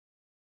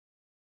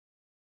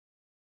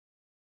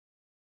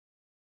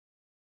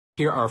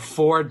Here are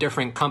 4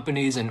 different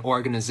companies and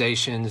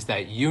organizations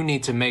that you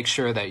need to make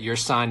sure that you're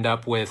signed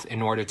up with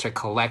in order to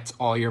collect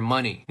all your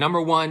money.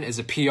 Number 1 is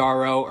a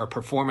PRO, or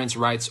Performance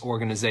Rights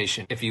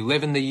Organization. If you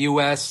live in the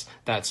US,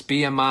 that's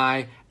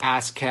BMI,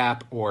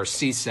 ASCAP, or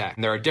CSAC.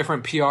 There are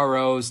different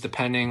PROs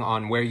depending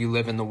on where you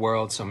live in the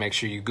world, so make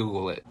sure you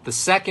Google it. The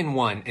second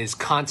one is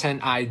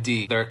Content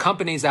ID. There are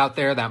companies out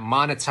there that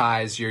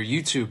monetize your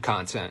YouTube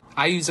content.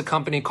 I use a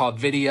company called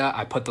Vidya.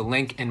 I put the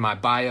link in my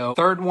bio.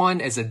 Third one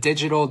is a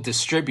digital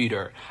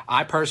distributor.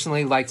 I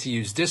personally like to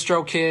use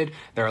DistroKid.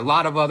 There are a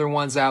lot of other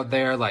ones out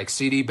there like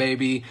CD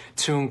Baby,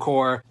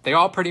 TuneCore. They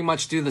all pretty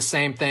much do the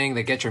same thing.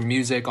 They get your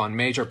music on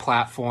major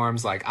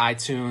platforms like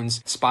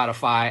iTunes,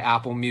 Spotify,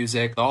 Apple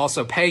Music. They'll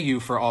also pay you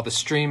for all the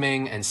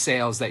streaming and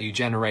sales that you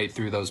generate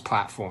through those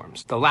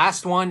platforms. The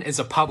last one is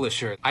a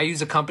publisher. I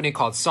use a company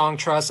called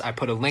Songtrust. I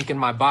put a link in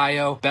my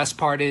bio. Best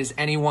part is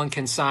anyone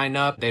can sign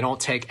up. They don't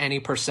take any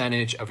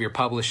percentage of your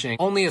publishing,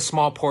 only a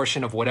small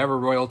portion of whatever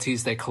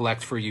royalties they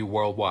collect for you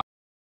worldwide.